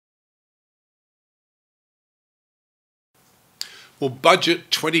Well,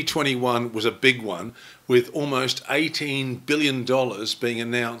 Budget 2021 was a big one, with almost $18 billion being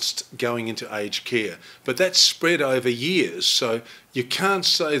announced going into aged care. But that's spread over years, so you can't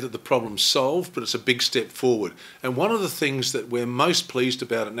say that the problem's solved, but it's a big step forward. And one of the things that we're most pleased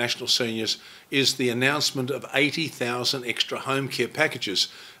about at National Seniors is the announcement of 80,000 extra home care packages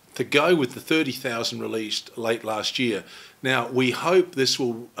to go with the 30,000 released late last year. Now, we hope this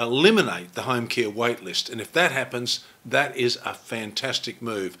will eliminate the home care wait list, and if that happens, that is a fantastic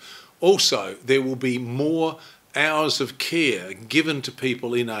move. Also, there will be more hours of care given to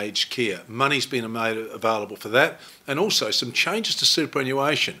people in aged care. Money's been made available for that, and also some changes to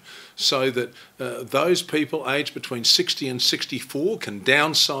superannuation so that those people aged between 60 and 64 can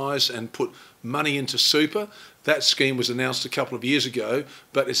downsize and put money into super. That scheme was announced a couple of years ago,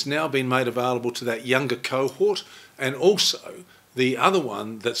 but it's now been made available to that younger cohort. And also, the other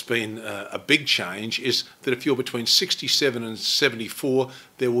one that's been a big change is that if you're between 67 and 74,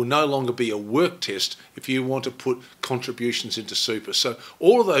 there will no longer be a work test if you want to put contributions into super. So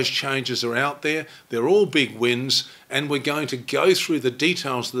all of those changes are out there. They're all big wins, and we're going to go through the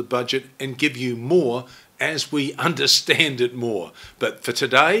details of the budget and give you more as we understand it more. But for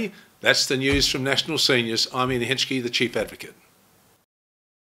today, that's the news from National Seniors. I'm Ian Henschke, the Chief Advocate.